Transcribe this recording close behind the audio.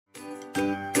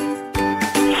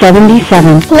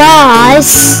77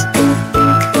 plus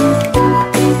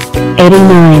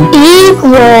 89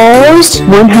 equals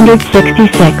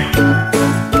 166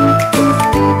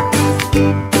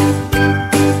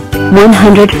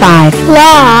 105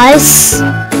 plus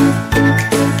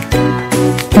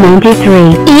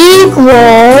 93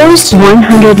 equals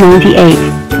 198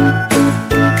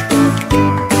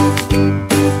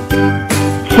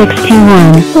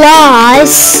 61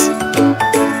 plus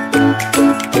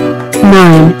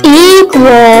 9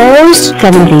 equals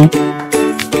 70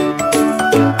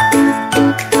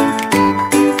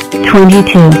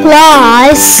 22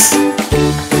 plus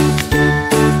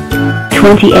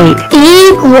 28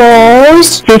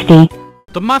 equals 50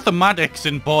 The mathematics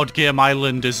in Board Game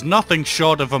Island is nothing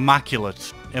short of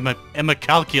immaculate.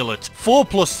 Immacalculate. 4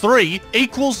 plus 3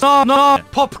 equals 9.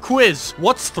 Pop quiz.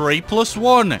 What's 3 plus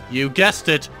 1? You guessed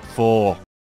it. 4.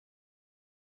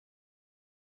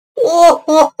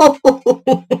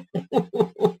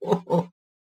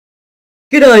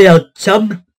 G'day, old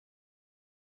chum.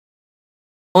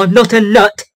 I'm not a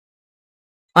nut.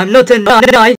 I'm not a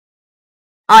nut.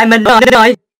 I'm a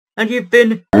nut. And you've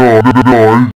been...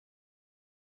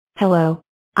 Hello,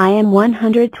 I am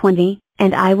 120,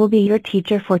 and I will be your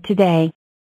teacher for today.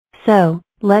 So,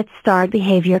 let's start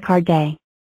behavior card day.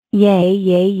 Yay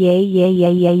yay yay yay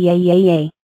yay yay yay yay yay.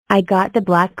 I got the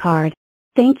black card.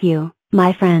 Thank you,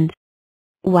 my friend.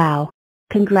 Wow.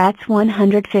 Congrats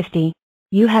 150.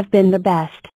 You have been the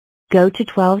best. Go to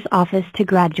 12's office to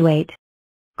graduate.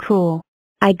 Cool.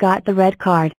 I got the red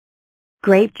card.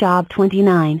 Great job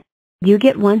 29. You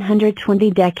get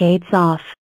 120 decades off.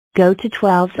 Go to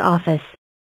 12's office.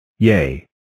 Yay.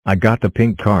 I got the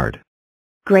pink card.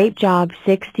 Great job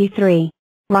 63.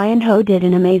 Ryan Ho did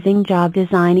an amazing job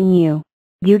designing you.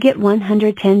 You get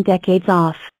 110 decades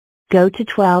off. Go to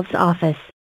 12's office.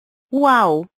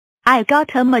 Wow. I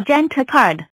got a magenta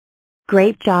card.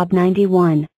 Great job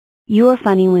 91. You are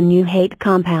funny when you hate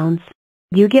compounds.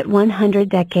 You get 100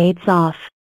 decades off.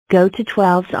 Go to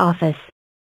 12's office.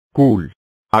 Cool.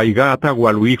 I got a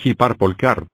Waluigi purple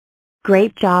card.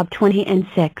 Great job 20 and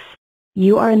 6.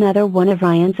 You are another one of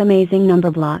Ryan's amazing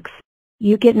number blocks.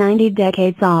 You get 90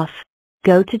 decades off.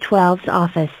 Go to 12's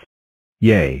office.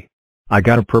 Yay. I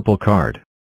got a purple card.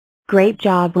 Great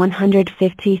job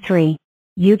 153.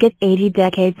 You get 80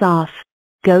 decades off.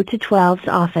 Go to 12's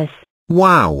office.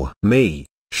 Wow, me,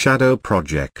 Shadow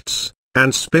Projects,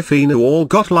 and Spiffino all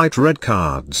got light red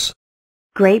cards.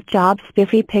 Great job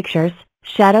Spiffy Pictures,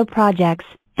 Shadow Projects,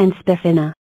 and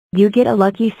Spiffina. You get a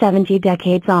lucky 70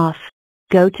 decades off.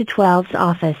 Go to 12's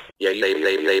office.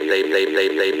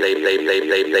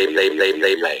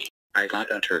 I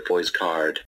got a turquoise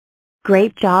card.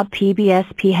 Great job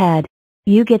PBSP Head.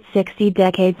 You get 60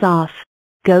 decades off.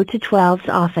 Go to 12's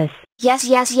office. Yes.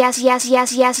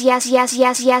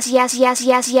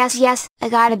 I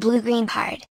got a blue-green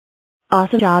card.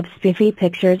 Awesome job Spiffy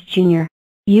Pictures Jr.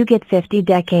 You get 50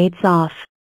 decades off.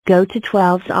 Go to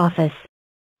 12's office.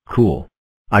 Cool.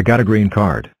 I got a green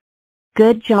card.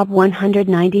 Good job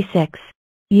 196.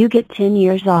 You get 10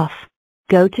 years off.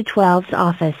 Go to 12's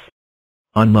office.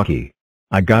 Unlucky.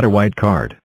 I got a white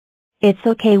card. It's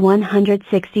okay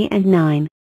 160 and 9.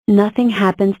 Nothing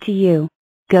happens to you.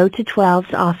 Go to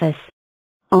 12's office.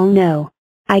 Oh no.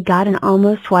 I got an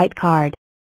almost white card.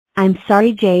 I'm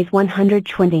sorry Jay's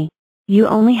 120. You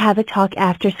only have a talk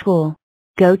after school.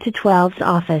 Go to 12's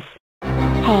office.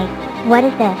 Hey, what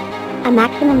is this? A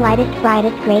maximum lightest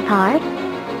brightest gray card?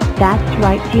 That's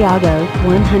right Tiago's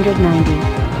 190.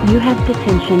 You have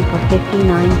detention for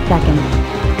 59 seconds.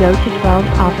 Go to 12's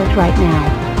office right now.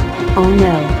 Oh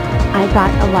no. I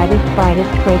got a lightest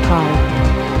brightest gray card.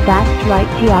 That's right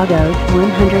Tiago's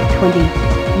 120.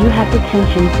 You have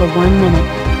detention for 1 minute.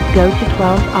 Go to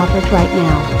 12's office right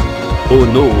now. Oh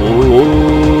no!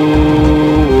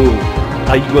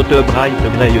 I got a bright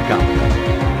gray card.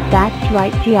 That's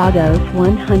right Tiago's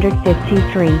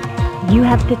 153. You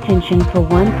have detention for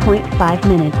 1.5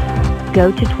 minutes.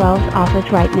 Go to 12's office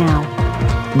right now.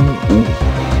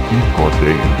 He's got a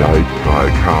light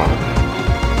gray card.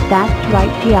 That's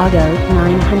right Tiago's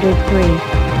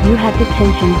 903. You have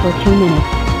detention for 2 minutes.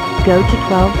 Go to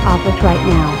 12's office right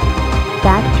now.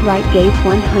 That's right Gates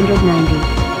 190.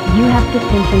 You have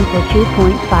detention for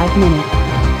 2.5 minutes.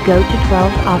 Go to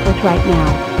 12's office right now.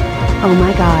 Oh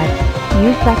my god.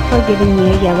 You suck for giving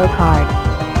me a yellow card.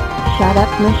 Shut up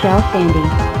Michelle Sandy.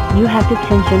 You have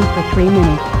detention for 3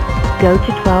 minutes. Go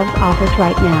to 12's office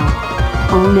right now.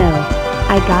 Oh no.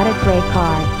 I got a gray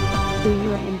card. So you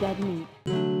are in dead meat.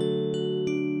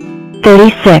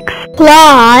 36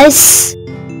 Plus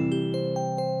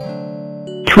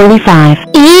 25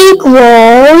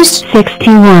 equals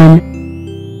 61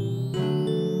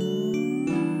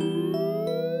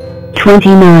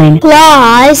 29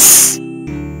 plus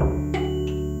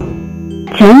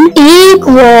 10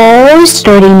 equals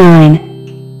 39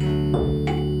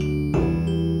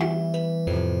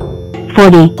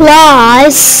 40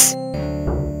 plus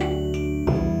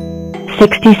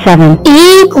 67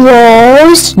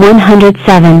 equals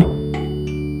 107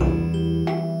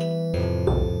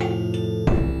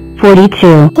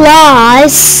 42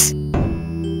 plus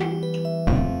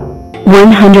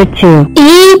 102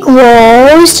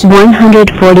 equals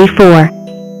 144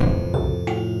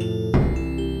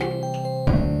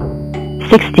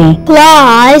 60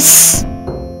 plus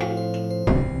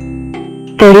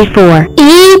 34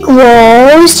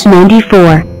 equals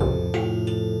 94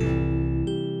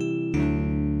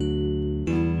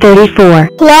 34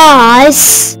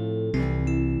 plus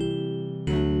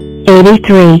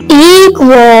 83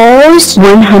 equals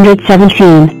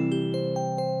 117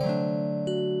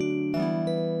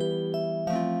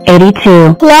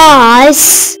 82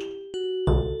 plus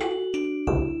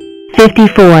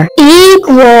 54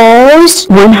 equals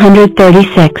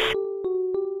 136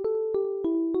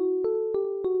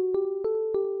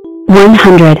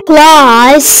 100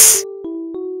 plus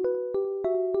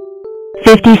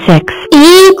 56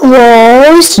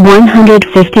 equals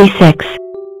 156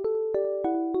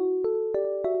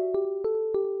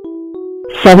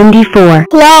 74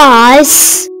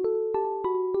 plus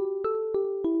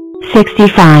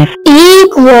 65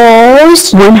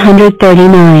 equals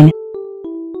 139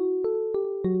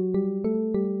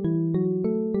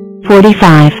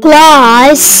 45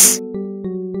 plus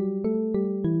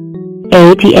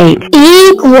 88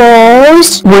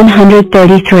 equals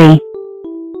 133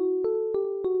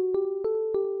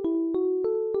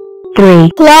 3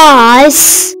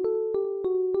 plus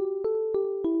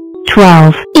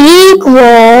 12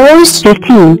 equals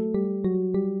 15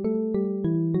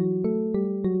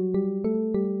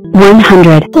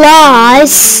 100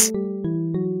 plus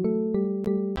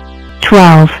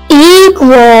 12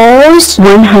 equals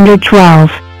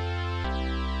 112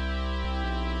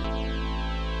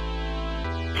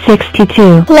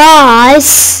 62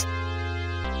 plus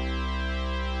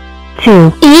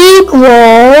 2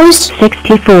 equals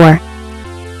 64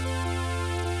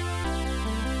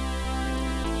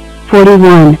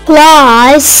 41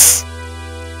 plus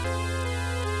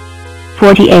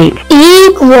 48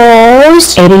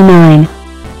 equals 89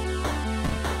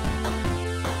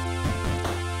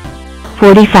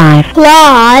 45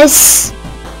 plus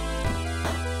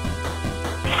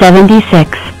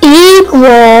 76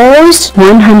 equals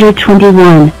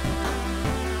 121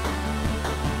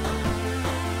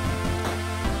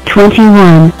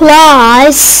 21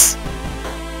 plus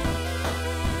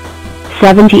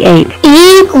 78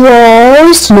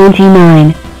 equals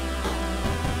 99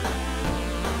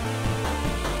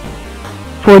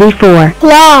 44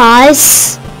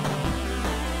 plus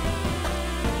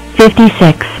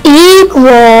 56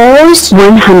 equals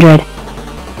 100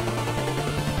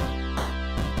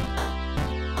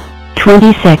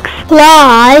 26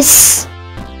 plus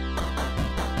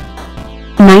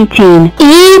 19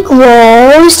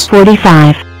 equals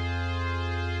 45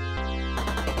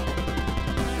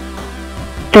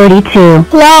 32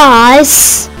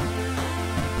 plus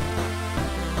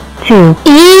 2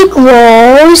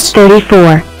 equals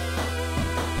 34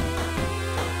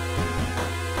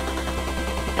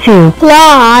 2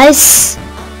 plus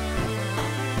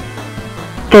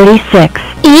 36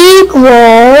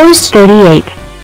 equals 38